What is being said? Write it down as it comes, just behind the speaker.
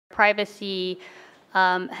privacy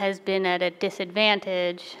has been at a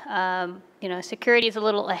disadvantage. Security is a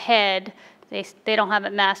little ahead. They don't have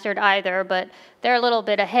it mastered either, but they're a little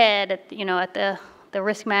bit ahead at the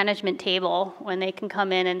risk management table when they can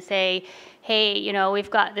come in and say, hey, we've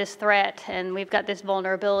got this threat and we've got this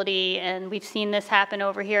vulnerability and we've seen this happen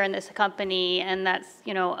over here in this company, and that's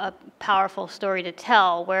a powerful story to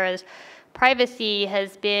tell. Whereas privacy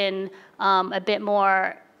has been a bit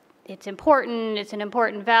more, it's important, it's an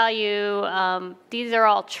important value. These are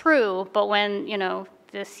all true, but when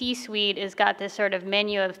the C-suite has got this sort of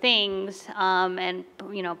menu of things and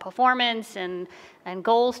performance and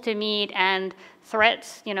goals to meet and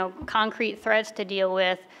threats, concrete threats to deal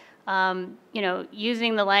with,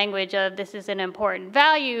 using the language of this is an important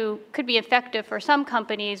value could be effective for some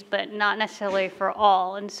companies, but not necessarily for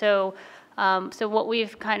all. And so, what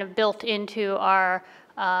we've kind of built into our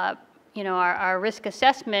risk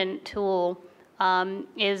assessment tool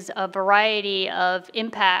is a variety of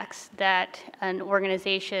impacts that an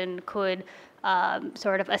organization could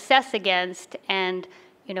sort of assess against and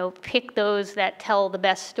pick those that tell the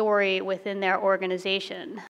best story within their organization.